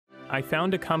I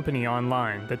found a company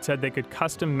online that said they could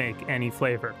custom make any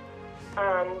flavor.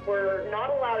 We're not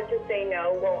allowed to say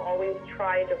no. We'll always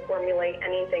try to formulate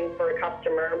anything for a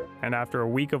customer. And after a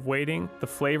week of waiting, the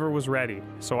flavor was ready.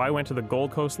 So I went to the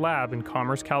Gold Coast lab in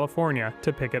Commerce, California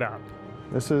to pick it up.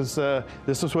 This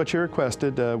is what you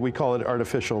requested. We call it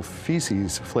artificial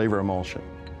feces flavor emulsion.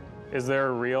 Is there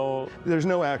a real... There's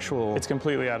no actual... It's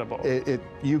completely edible.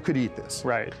 You could eat this.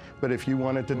 Right. But if you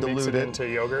wanted to dilute it into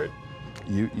yogurt?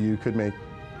 You could make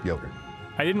yogurt.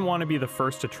 I didn't want to be the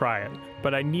first to try it,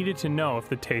 but I needed to know if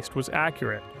the taste was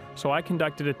accurate, so I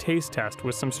conducted a taste test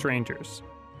with some strangers.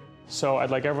 So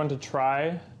I'd like everyone to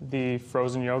try the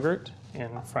frozen yogurt in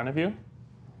front of you.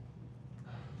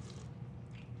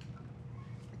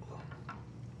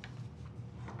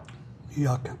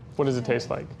 Yuck. What does it taste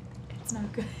like? It's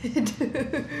not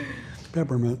good.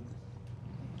 Peppermint.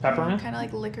 Peppermint? Kind of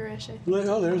like licorice, I think.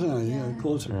 Oh, there's an idea. Yeah.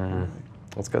 Closer.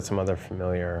 It's got some other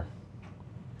familiar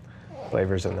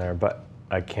flavors in there, but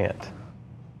I can't.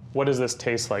 What does this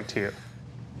taste like to you?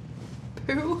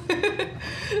 Poo? I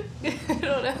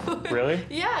don't know. Really?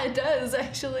 Yeah, it does,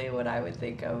 actually, what I would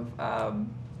think of.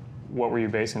 What were you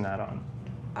basing that on?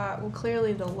 Well,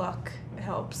 clearly the look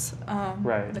helps.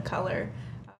 Right. The color.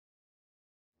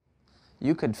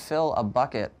 You could fill a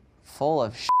bucket full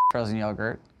of frozen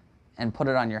yogurt and put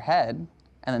it on your head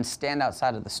and then stand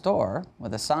outside of the store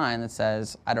with a sign that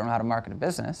says, I don't know how to market a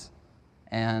business,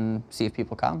 and see if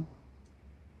people come.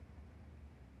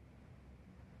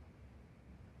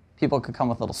 People could come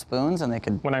with little spoons and they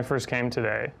could... When I first came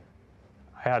today,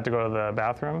 I had to go to the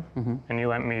bathroom, and you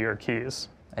lent me your keys.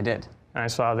 I did. And I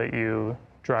saw that you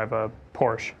drive a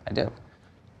Porsche. I do.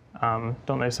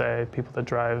 Don't they say people that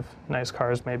drive nice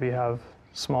cars maybe have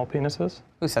small penises?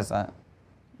 Who says that?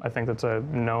 I think that's a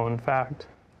known fact.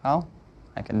 Well,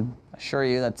 I can assure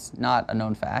you that's not a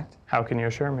known fact. How can you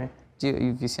assure me?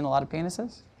 Have you seen a lot of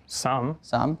penises? Some.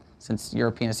 Some? Since you're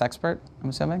a penis expert, I'm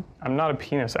assuming? I'm not a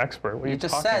penis expert. What are you talking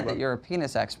about? You just said that you're a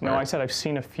penis expert. No, I said I've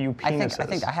seen a few penises. I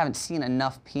think I haven't seen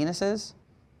enough penises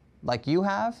like you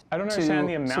have. I don't understand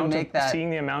the amount of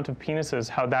seeing the amount of penises,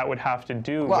 how that would have to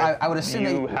do with I would assume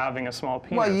you having a small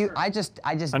penis. Well, I just.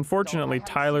 Unfortunately,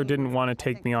 Tyler didn't want to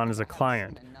take me on as a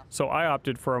client, so I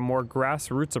opted for a more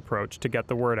grassroots approach to get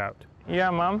the word out.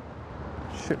 Yeah, Mom?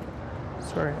 Shoot.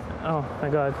 Sorry. Oh, my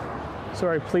God.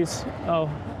 Sorry, please. Oh.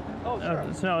 Oh,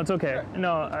 sure. No, it's okay. Sure.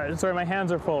 No, sorry, my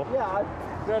hands are full. Yeah,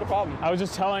 not a problem. I was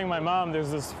just telling my mom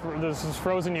there's this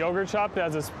frozen yogurt shop that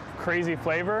has this crazy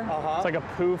flavor. It's like a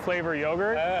poo flavor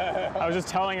yogurt. I was just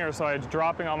telling her, so I was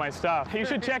dropping all my stuff. You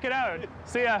should check it out.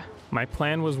 See ya. My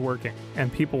plan was working,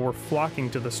 and people were flocking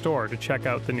to the store to check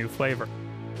out the new flavor.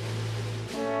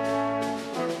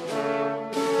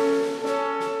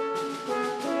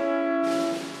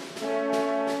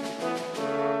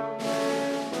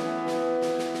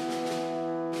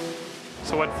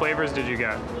 So what flavors did you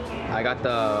get? I got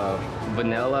the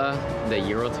vanilla, the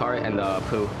Euro tart, and the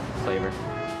poo flavor.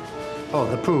 Oh,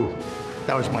 the poo.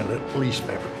 That was my least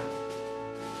favorite.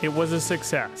 It was a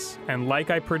success, and like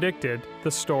I predicted,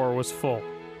 the store was full.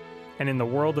 And in the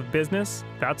world of business,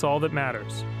 that's all that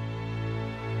matters.